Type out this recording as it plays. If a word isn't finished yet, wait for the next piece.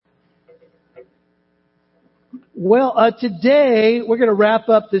Today we're going to wrap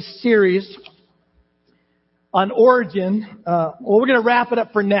up this series on origin. We're going to wrap it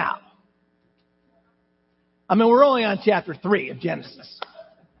up for now. We're only on chapter 3 of Genesis.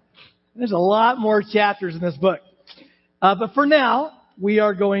 There's a lot more chapters in this book. But for now, we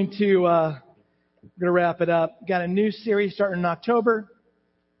are going to wrap it up. Got a new series starting in October,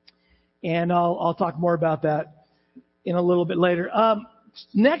 and I'll talk more about that in a little bit later.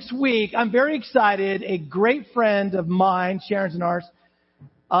 Next week, I'm very excited. A great friend of mine, Sharon's and ours,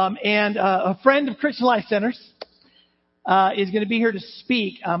 and a friend of Christian Life Centers is going to be here to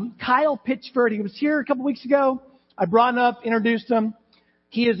speak. Kyle Pitchford, he was here a couple weeks ago. I brought him up, introduced him.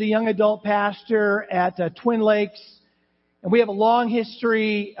 He is a young adult pastor at Twin Lakes, and we have a long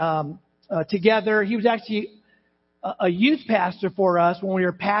history together. He was actually a youth pastor for us when we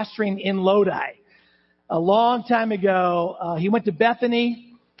were pastoring in Lodi. A long time ago, he went to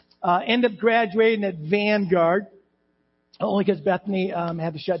Bethany, ended up graduating at Vanguard, only because Bethany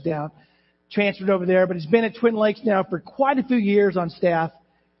had to shut down. Transferred over there, but he's been at Twin Lakes now for quite a few years on staff.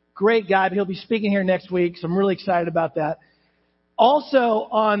 Great guy, but he'll be speaking here next week, so I'm really excited about that. Also,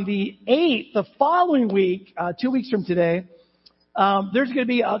 on the 8th, the following week, 2 weeks from today, there's going to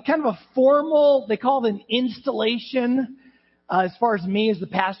be a kind of a formal, they call it an installation, as far as me as the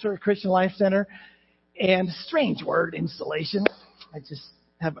pastor at Christian Life Center. And strange word, installation. I just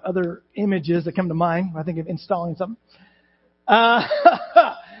have other images that come to mind when I think of installing something. But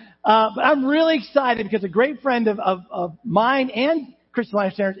I'm really excited because a great friend of mine and Christian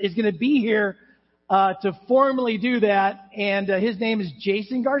Life Center is going to be here to formally do that. And his name is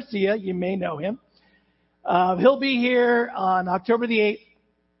Jason Garcia. You may know him. He'll be here on October the 8th.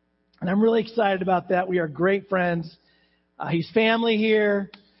 And I'm really excited about that. We are great friends. He's family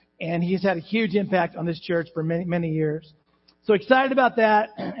here. And he's had a huge impact on this church for many, many years. So excited about that.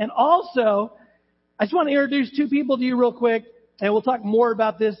 And also, I just want to introduce two people to you real quick. And we'll talk more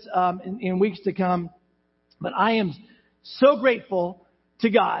about this in weeks to come. But I am so grateful to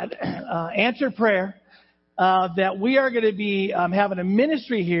God, answered prayer, that we are going to be having a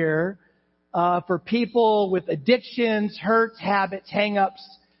ministry here for people with addictions, hurts, habits, hang-ups.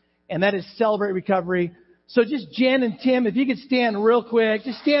 And that is Celebrate Recovery. So just Jen and Tim, if you could stand real quick,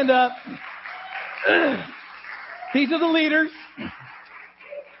 just stand up. These are the leaders.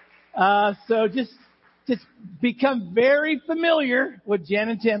 So just become very familiar with Jen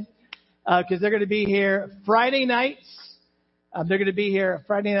and Tim, because they're going to be here Friday nights. They're going to be here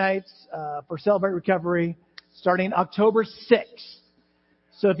Friday nights for Celebrate Recovery starting October 6th.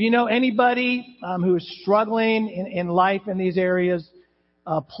 So if you know anybody who is struggling in life in these areas,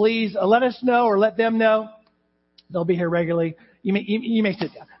 please let us know or let them know. They'll be here regularly. You may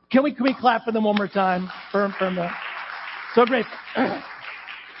sit down. Can we clap for them one more time? Firm. So grateful.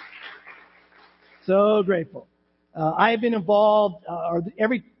 So grateful. I have been involved, or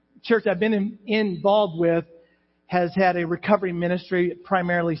every church I've been involved with has had a recovery ministry,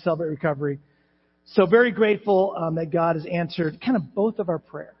 primarily Celebrate Recovery. So very grateful that God has answered kind of both of our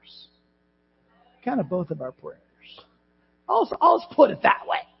prayers. I'll just put it that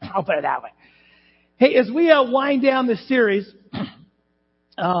way. I'll put it that way. Hey, as we wind down this series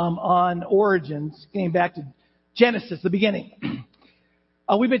on origins, getting back to Genesis, the beginning,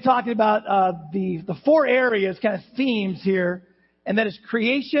 we've been talking about the 4 areas, kind of themes here, and that is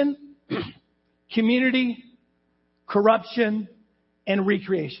creation, community, corruption, and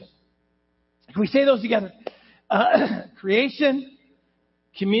recreation. Can we say those together? Creation,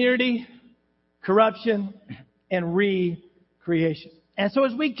 community, corruption, and recreation. And so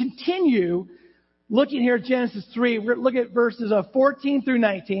as we continue looking here at Genesis 3, we're going to look at verses 14 through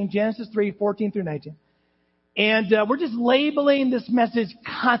 19, Genesis 3, 14 through 19. And we're just labeling this message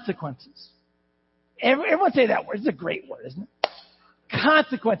consequences. Everyone say that word. It's a great word, isn't it?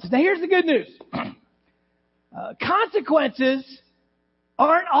 Consequences. Now here's the good news. Consequences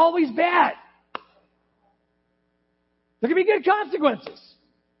aren't always bad. There can be good consequences.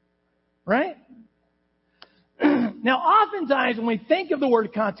 Right? Now, oftentimes when we think of the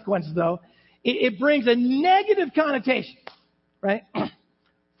word consequences, though, it brings a negative connotation, right?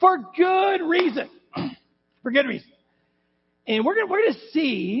 For good reason. For good reason. And we're going to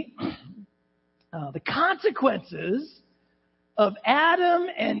see the consequences of Adam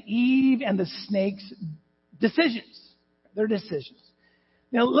and Eve and the snake's decisions. Their decisions.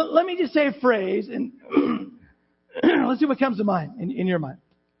 Now, let me just say a phrase, and let's see what comes to mind in your mind.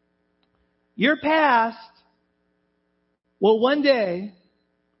 Your past will one day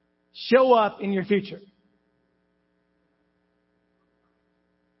show up in your future.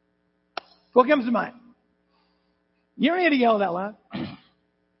 What comes to mind? You don't need to yell that loud.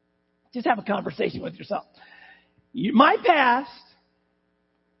 Just have a conversation with yourself. My past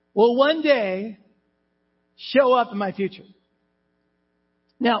will one day show up in my future.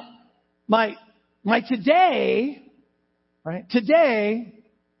 Now, my today, right? Today,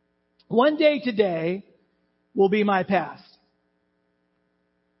 one day today will be my past.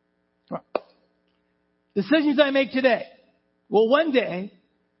 Decisions I make today will one day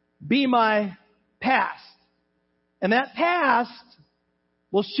be my past. And that past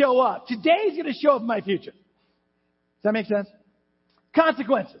will show up. Today's going to show up in my future. Does that make sense?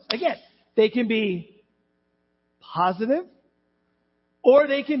 Consequences. Again, they can be positive or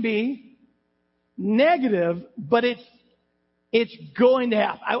they can be negative, but it's going to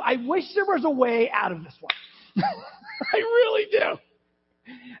happen. I wish there was a way out of this one. I really do.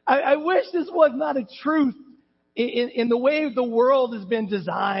 I wish this was not a truth in the way the world has been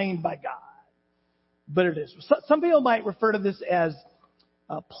designed by God. But it is. Some people might refer to this as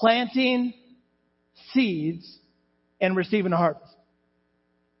planting seeds and receiving a harvest.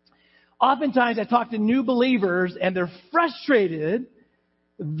 Oftentimes I talk to new believers and they're frustrated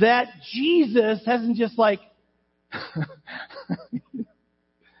that Jesus hasn't just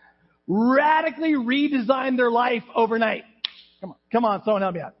radically redesigned their life overnight. Come on, someone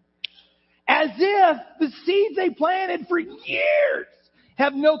help me out. As if the seeds they planted for years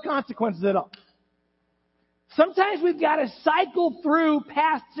have no consequences at all. Sometimes we've got to cycle through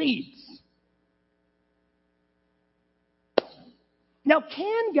past seeds. Now,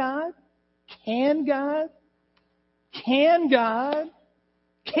 can God,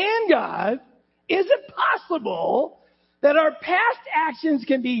 is it possible that our past actions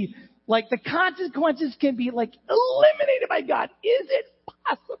can be the consequences can be eliminated by God? Is it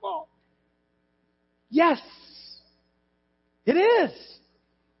possible? Yes, it is.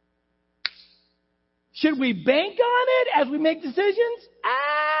 Should we bank on it as we make decisions?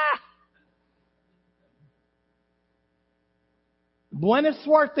 Buena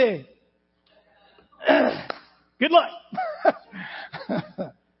suerte. Good luck.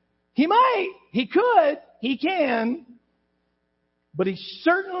 He might, he could, he can, but he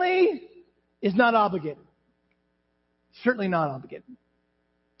certainly is not obligated. Certainly not obligated.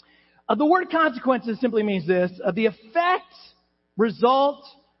 The word consequences simply means this: the effect, result,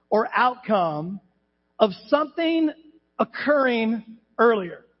 or outcome of something occurring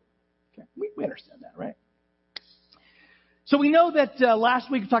earlier. Okay, we understand that, right? So we know that last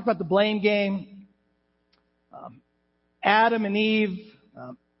week we talked about the blame game. Adam and Eve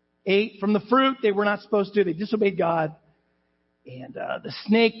ate from the fruit they were not supposed to. They disobeyed God. And the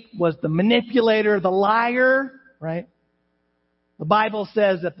snake was the manipulator, the liar, right? The Bible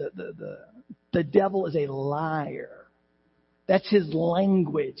says that the devil is a liar. That's his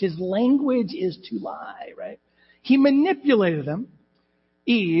language. His language is to lie, right? He manipulated them,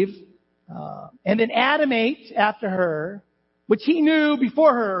 Eve, and then Adam ate after her, which he knew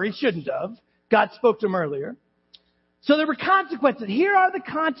before her he shouldn't have. God spoke to him earlier. So there were consequences. Here are the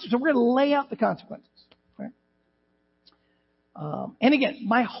consequences. So we're going to lay out the consequences. Right? And again,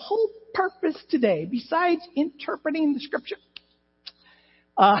 my whole purpose today, besides interpreting the scripture,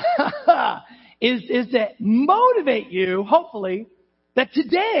 is to motivate you, hopefully, that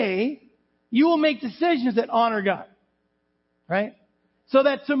today you will make decisions that honor God. Right? So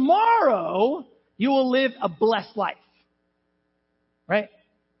that tomorrow you will live a blessed life. Right?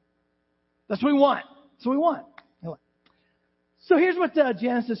 That's what we want. That's what we want. So here's what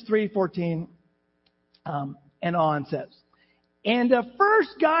Genesis 3:14 and on says. And first,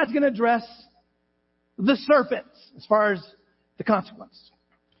 God's going to address the serpents as far as the consequence.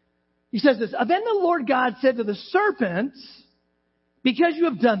 He says this: Then the Lord God said to the serpents, because you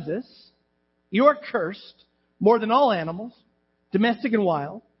have done this, you are cursed more than all animals, domestic and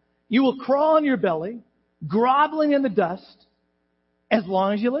wild. You will crawl on your belly, groveling in the dust, as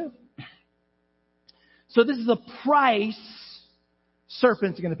long as you live. So this is a price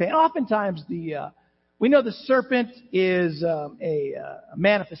serpents are going to pay. And oftentimes we know the serpent is a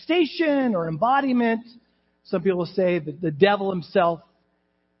manifestation or embodiment. Some people say that the devil himself,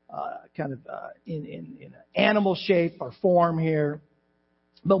 in an animal shape or form here.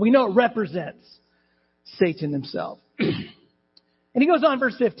 But we know it represents Satan himself. And he goes on,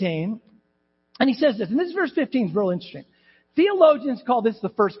 verse 15, and he says this, and this verse 15 is real interesting. Theologians call this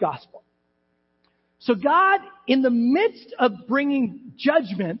the first gospel. So God, in the midst of bringing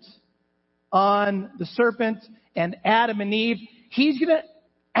judgment on the serpent and Adam and Eve, he's going to,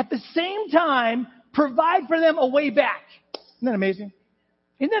 at the same time, provide for them a way back. Isn't that amazing?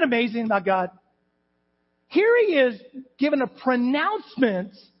 Isn't that amazing about God? Here he is given a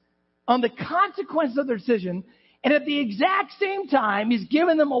pronouncement on the consequences of their decision, and at the exact same time, he's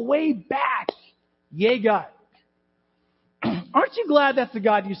given them a way back. Yay, God. Aren't you glad that's the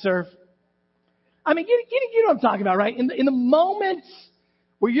God you serve? I mean, you know what I'm talking about, right? In the moments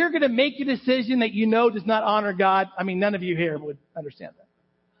where you're going to make a decision that you know does not honor God, I mean, none of you here would understand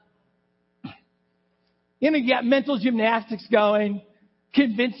that. You know, you got mental gymnastics going,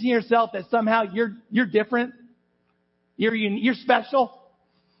 convincing yourself that somehow you're different. You're special.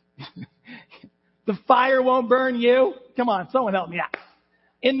 The fire won't burn you. Come on, someone help me out.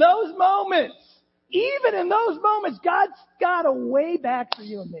 In those moments, even in those moments, God's got a way back for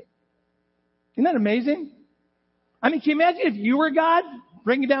you and me. Isn't that amazing? I mean, can you imagine if you were God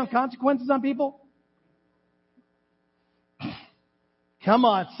bringing down consequences on people? Come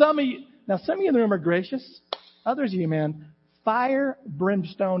on. Some of you in the room are gracious. Others of you, man, fire,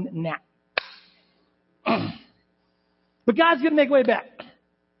 brimstone, now. But God's going to make way back.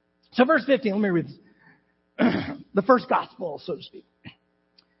 So verse 15, let me read this. The first gospel, so to speak.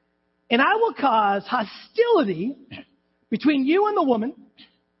 And I will cause hostility between you and the woman,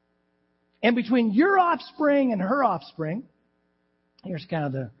 and between your offspring and her offspring. Here's kind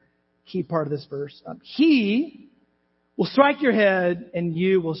of the key part of this verse. He will strike your head, and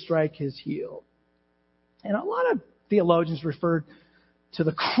you will strike his heel. And a lot of theologians referred to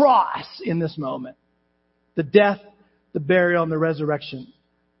the cross in this moment. The death, the burial, and the resurrection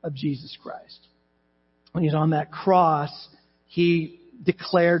of Jesus Christ. When he's on that cross, he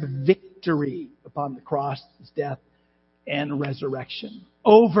declared victory upon the cross, his death and resurrection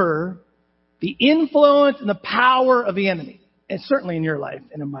over the influence and the power of the enemy. And certainly in your life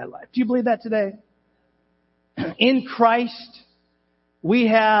and in my life. Do you believe that today? In Christ, we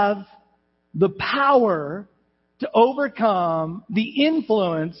have the power to overcome the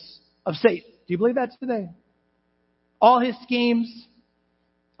influence of Satan. Do you believe that today? All his schemes,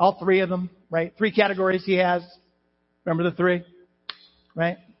 all three of them, right? 3 categories he has. Remember the 3,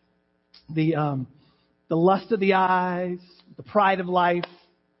 right? The lust of the eyes, the pride of life,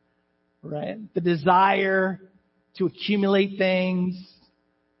 right? The desire to accumulate things,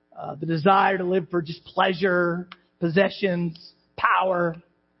 the desire to live for just pleasure, possessions, power,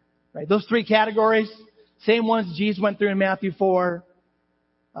 right? Those 3 categories, same ones Jesus went through in Matthew 4,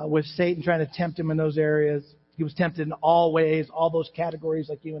 with Satan trying to tempt him in those areas. He was tempted in all ways, all those categories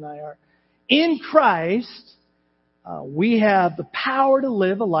like you and I are. In Christ, we have the power to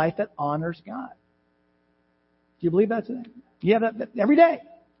live a life that honors God. Do you believe that today? You have that every day.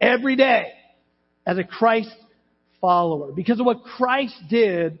 Every day. As a Christ follower. Because of what Christ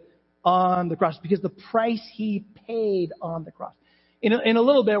did on the cross. Because the price he paid on the cross. In a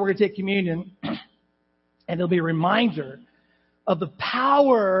little bit, we're going to take communion. And it'll be a reminder of the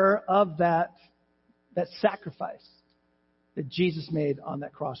power of that sacrifice that Jesus made on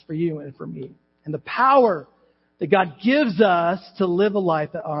that cross for you and for me. And the power that God gives us to live a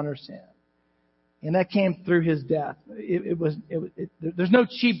life that honors him. And that came through his death. There's no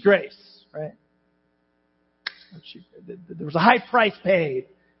cheap grace, right? There was a high price paid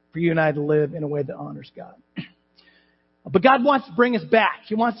for you and I to live in a way that honors God. But God wants to bring us back.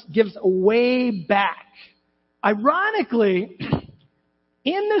 He wants to give us a way back. Ironically,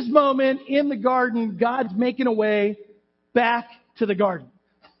 in this moment, in the garden, God's making a way back to the garden.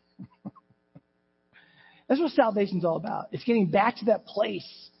 That's what salvation's all about. It's getting back to that place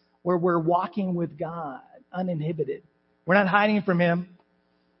where we're walking with God, uninhibited. We're not hiding from him.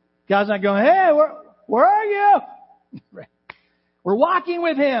 God's not going, hey, where are you? Right. We're walking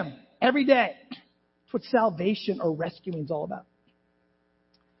with him every day. That's what salvation or rescuing is all about.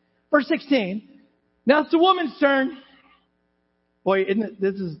 Verse 16. Now it's the woman's turn. Boy,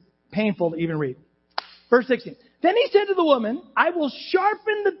 this is painful to even read. Verse 16. Then he said to the woman, I will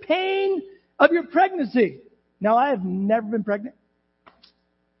sharpen the pain of your pregnancy. Now, I have never been pregnant.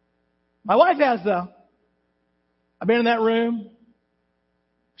 My wife has, though. I've been in that room.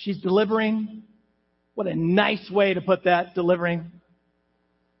 She's delivering. What a nice way to put that, delivering.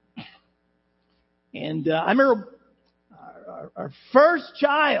 And I remember our first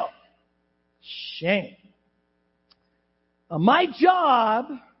child. Shame. My job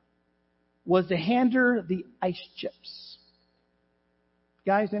was to hand her the ice chips.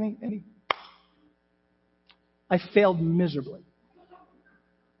 Guys, any? I failed miserably.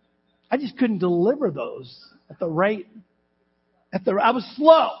 I just couldn't deliver those I was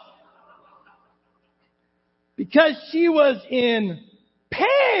slow. Because she was in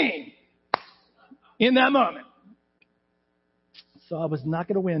pain in that moment. So I was not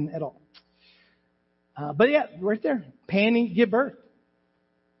going to win at all. But yeah, right there. Pain, give birth.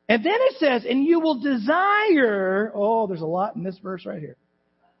 And then it says, and you will desire. Oh, there's a lot in this verse right here.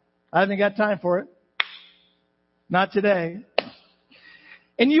 I haven't got time for it. Not today.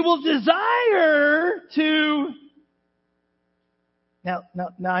 And you will desire to Now,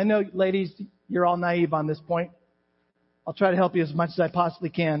 I know, ladies, you're all naive on this point. I'll try to help you as much as I possibly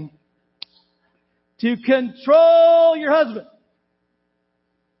can. To control your husband.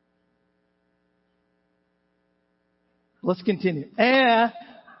 Let's continue.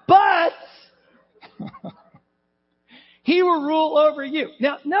 But he will rule over you.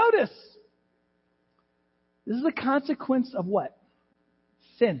 Now, notice, this is a consequence of what?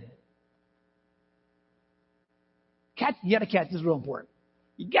 Sin. You got to catch this, is real important.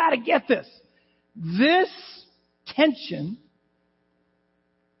 You got to get this. This tension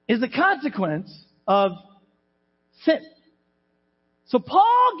is the consequence of sin. So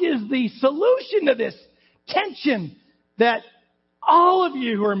Paul gives the solution to this tension that all of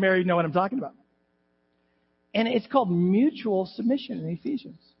you who are married know what I'm talking about. And it's called mutual submission in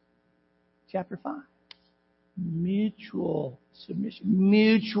Ephesians chapter 5. Mutual submission.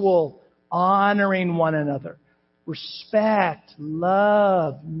 Mutual honoring one another. Respect,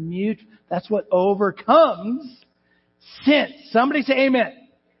 love, mutual. That's what overcomes sin. Somebody say amen.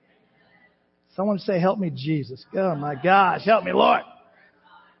 Someone say, help me, Jesus. Oh my gosh, help me, Lord.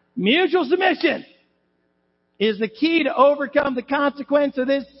 Mutual submission is the key to overcome the consequence of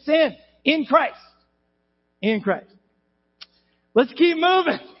this sin in Christ. In Christ. Let's keep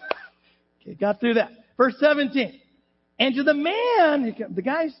moving. Okay, got through that. Verse 17. And to the man, the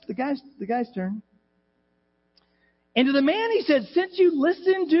guy's turn. And to the man he said, since you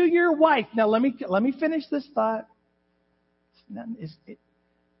listened to your wife. Now let me finish this thought.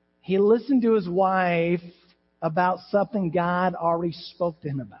 He listened to his wife about something God already spoke to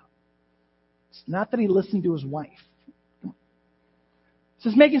him about. It's not that he listened to his wife. Is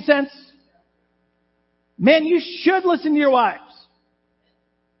this making sense? Men, you should listen to your wives.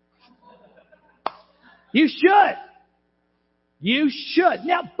 You should. You should.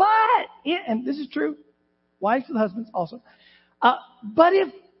 Now, and this is true, wives and husbands also. But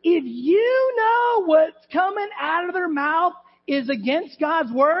if you know what's coming out of their mouth is against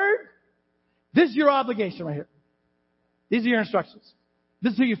God's word, this is your obligation right here. These are your instructions.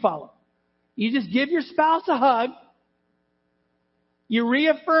 This is who you follow. You just give your spouse a hug. You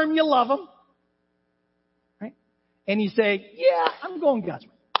reaffirm you love them. Right? And you say, yeah, I'm going God's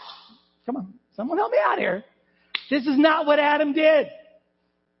way. Come on. Someone help me out here. This is not what Adam did.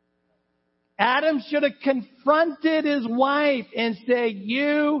 Adam should have confronted his wife and said,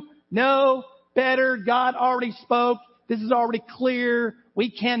 you know better. God already spoke. This is already clear.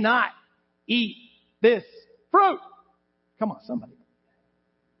 We cannot eat this fruit. Come on, somebody.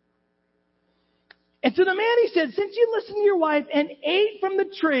 And to the man he said, since you listened to your wife and ate from the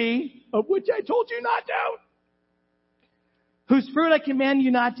tree, of which I told you not to, whose fruit I command you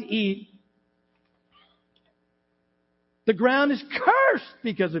not to eat, the ground is cursed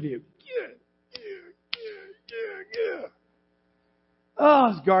because of you. Oh, I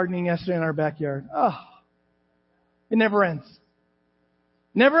was gardening yesterday in our backyard. Oh, it never ends.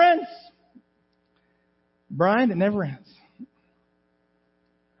 Never ends. Brian, it never ends.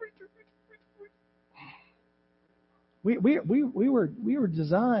 We were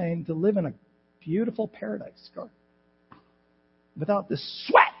designed to live in a beautiful paradise garden without the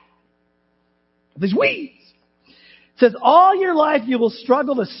sweat of these weeds. It says all your life you will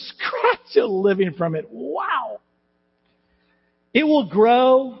struggle to scratch a living from it. Wow. It will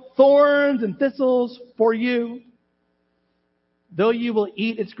grow thorns and thistles for you, though you will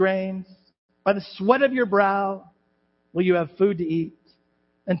eat its grains. By the sweat of your brow will you have food to eat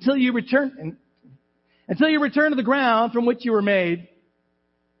until you return to the ground from which you were made.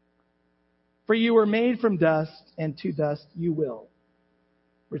 For you were made from dust, and to dust you will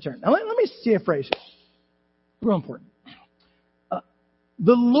return. Now let me see a phrase here. Real important.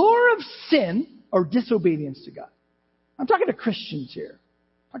 The lure of sin or disobedience to God. I'm talking to Christians here.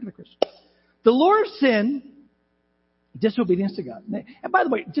 The lure of sin, disobedience to God. And by the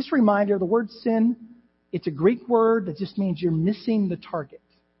way, just a reminder, the word sin, it's a Greek word that just means you're missing the target.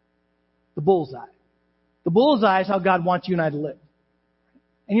 The bullseye. The bullseye is how God wants you and I to live.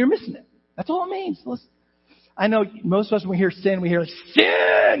 And you're missing it. That's all it means. Listen, I know most of us, when we hear sin, we hear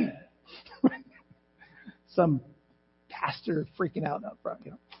sin! Some pastor freaking out up front,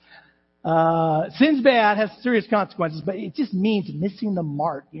 you know. Sin's bad, has serious consequences, but it just means missing the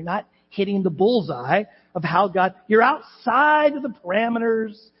mark. You're not hitting the bullseye of how God, you're outside of the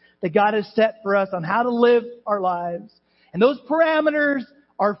parameters that God has set for us on how to live our lives. And those parameters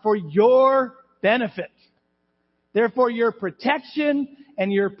are for your benefit. They're for your protection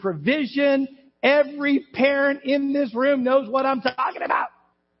and your provision. Every parent in this room knows what I'm talking about.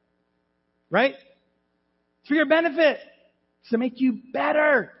 Right? It's for your benefit. It's to make you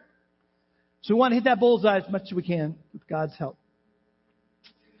better. So we want to hit that bullseye as much as we can with God's help.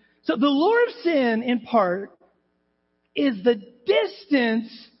 So the lure of sin, in part, is the distance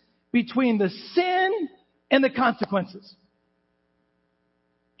between the sin and the consequences.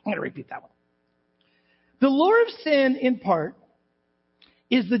 I'm going to repeat that one. The lure of sin, in part,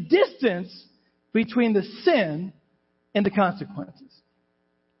 is the distance between the sin and the consequences.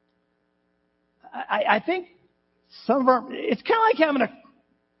 I think some of it's kind of like having a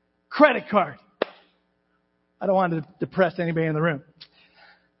credit card. I don't want to depress anybody in the room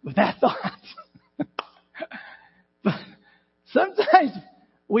with that thought. But sometimes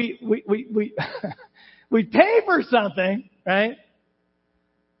we pay for something, right?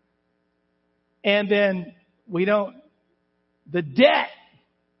 And then the debt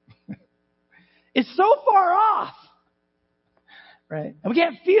is so far off, right? And we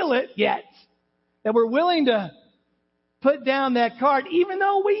can't feel it yet that we're willing to put down that card, even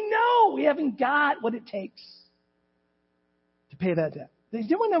though we know we haven't got what it takes to pay that debt. Does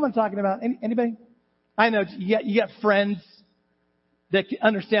anyone know what I'm talking about? Anybody? I know you got friends that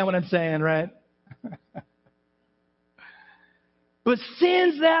understand what I'm saying, right? But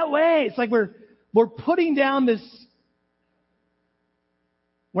sin's that way. It's like we're putting down this.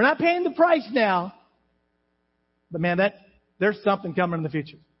 We're not paying the price now, but man, there's something coming in the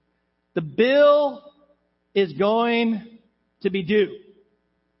future. The bill is going to be due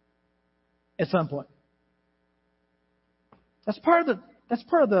at some point. That's part of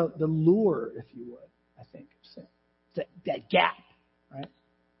the lure, if you would, I think, of sin. That gap, right?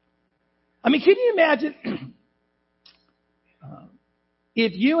 I mean, can you imagine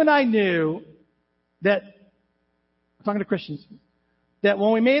if you and I knew that, I'm talking to Christians, that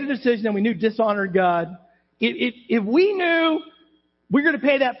when we made a decision and we knew dishonored God, if we knew we were going to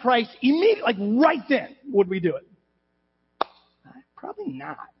pay that price immediately, like right then, would we do it? Probably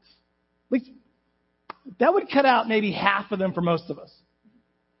not. At least that would cut out maybe half of them for most of us.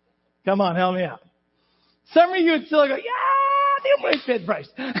 Come on, help me out. Some of you would still go, yeah, they might pay the price.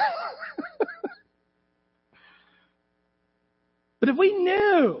 But if we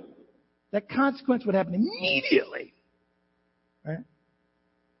knew that consequence would happen immediately, right?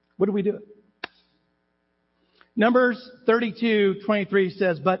 Would we do it? Numbers 32:23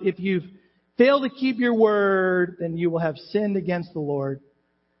 says, but if you fail to keep your word, then you will have sinned against the Lord.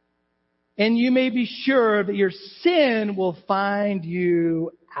 And you may be sure that your sin will find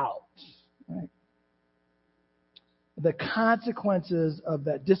you out. Right? The consequences of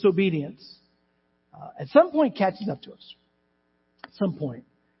that disobedience at some point catches up to us. At some point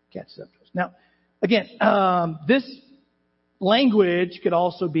catches up to us. Now, again, this language could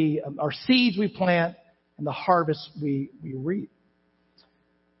also be our seeds we plant and the harvest we reap.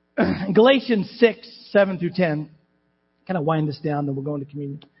 In Galatians 6:7-10, kind of wind this down, then we'll go into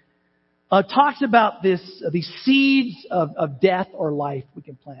communion. Talks about these seeds of death or life we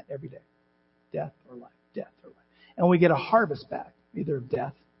can plant every day. Death or life, death or life. And we get a harvest back, either of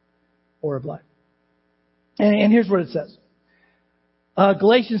death or of life. And here's what it says.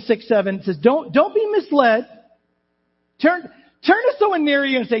 Galatians 6:7 says, don't be misled. Turn to someone near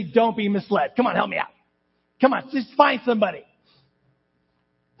you and say, don't be misled. Come on, help me out. Come on, just find somebody.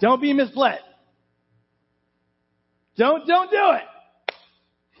 Don't be misled. Don't do it.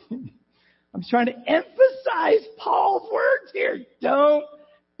 I'm trying to emphasize Paul's words here. Don't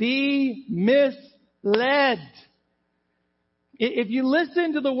be misled. If you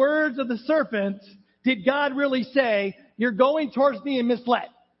listen to the words of the serpent, did God really say, you're going towards being misled?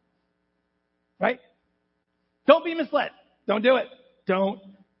 Right? Don't be misled. Don't do it. Don't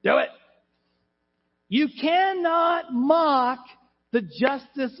do it. You cannot mock the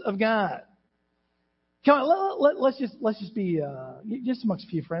justice of God. Come on, let's just be just amongst a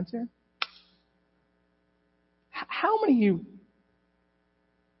few friends here. How many of you,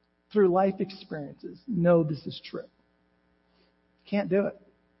 through life experiences, know this is true? Can't do it.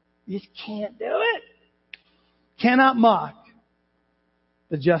 You just can't do it. Cannot mock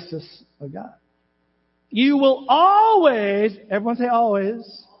the justice of God. You will always, everyone say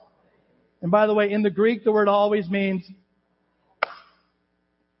always. And by the way, in the Greek, the word always means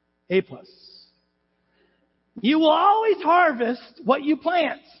A+. You will always harvest what you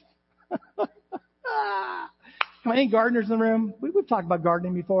plant. Come on, any gardeners in the room? We've talked about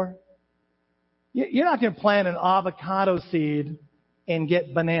gardening before. You're not going to plant an avocado seed and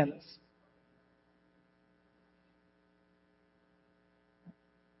get bananas.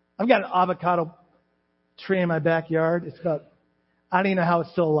 I've got an avocado tree in my backyard. It's about, I don't even know how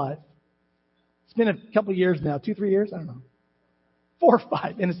it's still alive. It's been a couple of years now, 2-3 years, I don't know, 4 or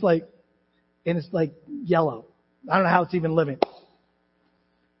 5, and it's like yellow. I don't know how it's even living.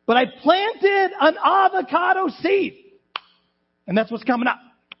 But I planted an avocado seed, and that's what's coming up.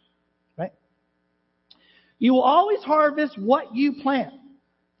 You will always harvest what you plant.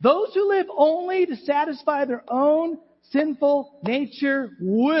 Those who live only to satisfy their own sinful nature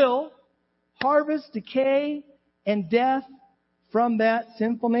will harvest decay and death from that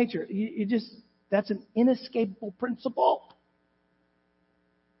sinful nature. That's an inescapable principle.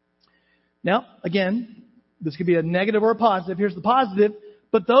 Now, again, this could be a negative or a positive. Here's the positive.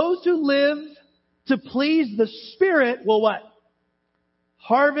 But those who live to please the Spirit will what?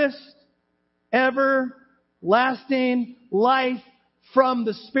 Harvest everlasting life from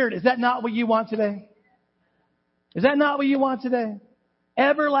the Spirit. Is that not what you want today? Is that not what you want today?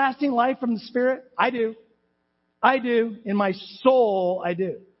 Everlasting life from the Spirit? I do. I do. In my soul, I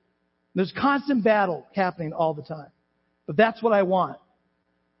do. There's constant battle happening all the time. But that's what I want.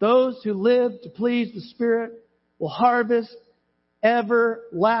 Those who live to please the Spirit will harvest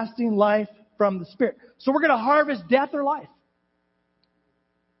everlasting life from the Spirit. So we're going to harvest death or life.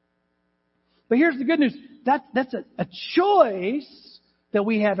 But here's the good news. That's a choice that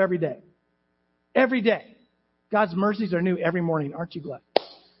we have every day. Every day. God's mercies are new every morning. Aren't you glad?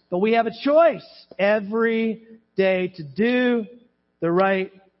 But we have a choice every day to do the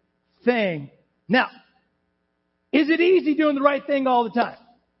right thing. Now, is it easy doing the right thing all the time?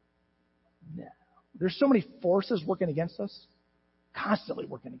 No. There's so many forces working against us. Constantly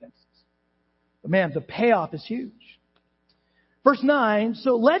working against us. But man, the payoff is huge. Verse 9,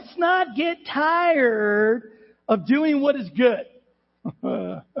 so let's not get tired of doing what is good.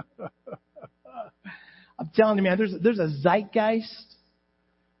 I'm telling you, man, there's a zeitgeist.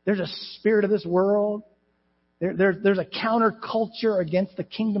 There's a spirit of this world. There's a counterculture against the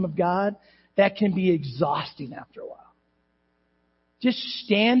kingdom of God that can be exhausting after a while. Just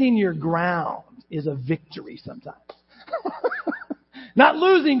standing your ground is a victory sometimes. Not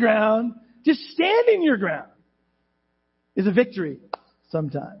losing ground, just standing your ground is a victory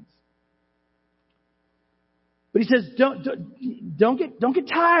sometimes. But he says, don't get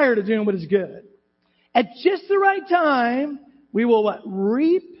tired of doing what is good. At just the right time, we will what?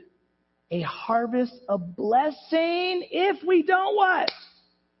 Reap a harvest of blessing if we don't what?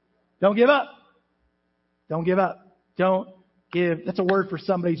 Don't give up. Don't give up. Don't give. That's a word for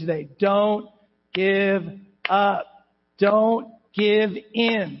somebody today. Don't give up. Don't give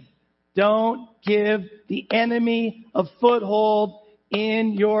in. Don't give the enemy a foothold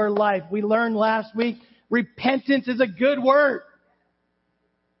in your life. We learned last week, repentance is a good word.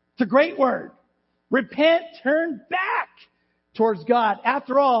 It's a great word. Repent, turn back towards God.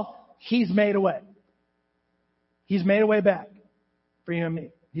 After all, He's made a way. He's made a way back for you and me.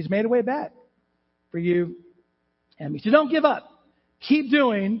 He's made a way back for you and me. So don't give up. Keep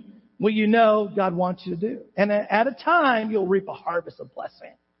doing what you know God wants you to do. And at a time, you'll reap a harvest of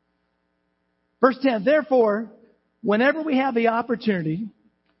blessing. Verse 10, therefore, whenever we have the opportunity,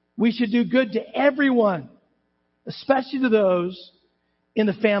 we should do good to everyone, especially to those in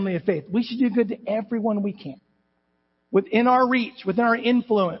the family of faith. We should do good to everyone we can. Within our reach, within our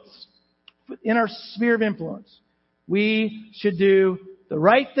influence, within our sphere of influence, we should do the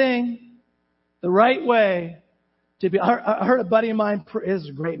right thing, the right way. I heard a buddy of mine, this is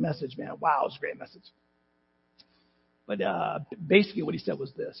a great message, man. Wow, it's a great message. But basically what he said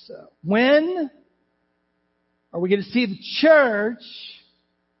was this. When are we going to see the church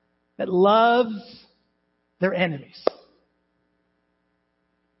that loves their enemies?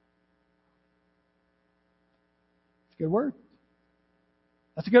 It's a good word.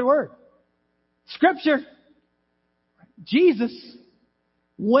 That's a good word. Scripture. Jesus.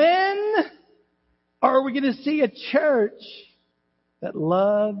 When are we going to see a church that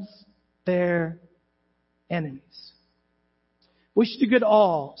loves their enemies? We should do good to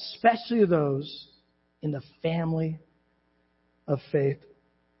all, especially to those in the family of faith.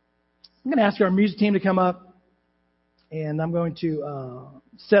 I'm going to ask our music team to come up, and I'm going to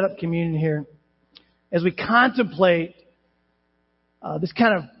set up communion here as we contemplate this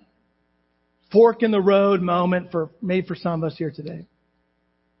kind of fork in the road moment maybe for some of us here today.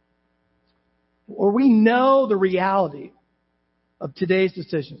 Or we know the reality of today's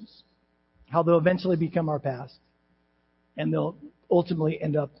decisions, how they'll eventually become our past, and they'll ultimately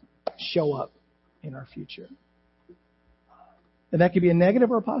show up in our future. And that could be a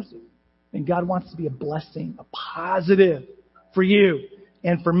negative or a positive. And God wants to be a blessing, a positive for you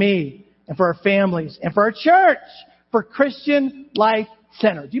and for me and for our families and for our church, for Christian Life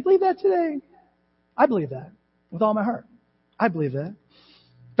Center. Do you believe that today? I believe that with all my heart. I believe that.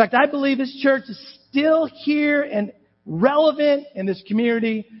 In fact, I believe this church is still here and relevant in this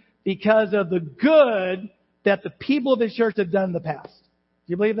community because of the good that the people of this church have done in the past. Do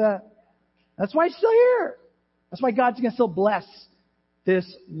you believe that? That's why it's still here. That's why God's going to still bless this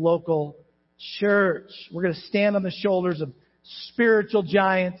local church. We're going to stand on the shoulders of spiritual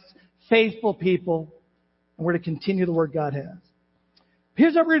giants, faithful people, and we're going to continue the work God has.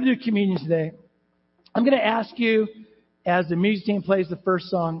 Here's how we're going to do communion today. I'm going to ask you, as the music team plays the first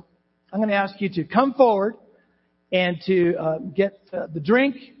song, I'm going to ask you to come forward and to get the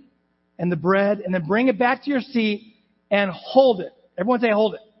drink and the bread, and then bring it back to your seat and hold it. Everyone say,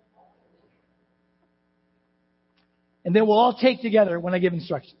 hold it. And then we'll all take together when I give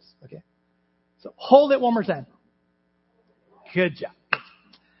instructions. Okay? So hold it one more time. Good job.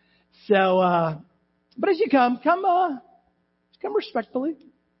 So, but as you come respectfully,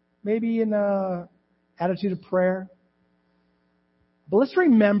 maybe in an attitude of prayer. But let's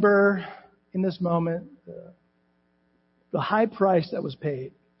remember in this moment the high price that was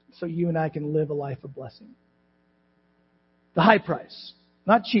paid so you and I can live a life of blessing. The high price.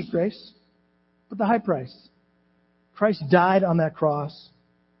 Not cheap grace, but the high price. Christ died on that cross.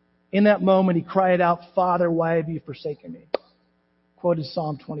 In that moment, he cried out, Father, why have you forsaken me? Quoted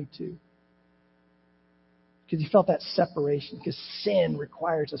Psalm 22. Because he felt that separation. Because sin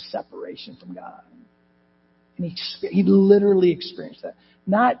requires a separation from God. And he literally experienced that.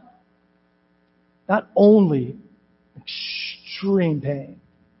 Not only extreme pain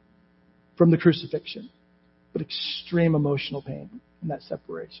from the crucifixion, but extreme emotional pain in that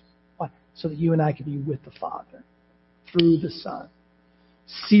separation. Why? So that you and I could be with the Father through the Son,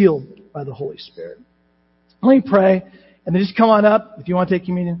 sealed by the Holy Spirit. Let me pray, and then just come on up. If you want to take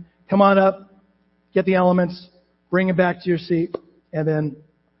communion, come on up, get the elements, bring it back to your seat, and then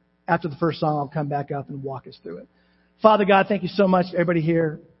after the first song, I'll come back up and walk us through it. Father God, thank you so much, everybody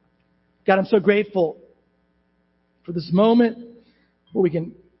here. God, I'm so grateful for this moment where we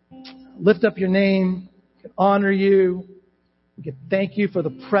can lift up your name, we can honor you, we can thank you for the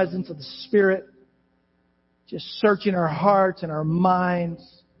presence of the Spirit, just searching our hearts and our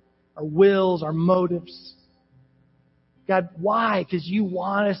minds, our wills, our motives. God, why? Because you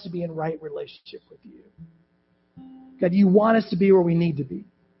want us to be in right relationship with you. God, you want us to be where we need to be.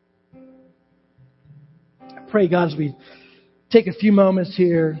 I pray, God, as we take a few moments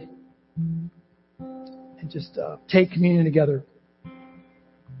here and just take communion together,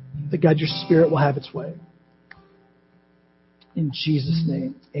 that God, your Spirit will have its way. In Jesus'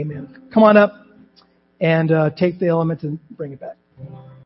 name, amen. Come on up and take the elements and bring it back.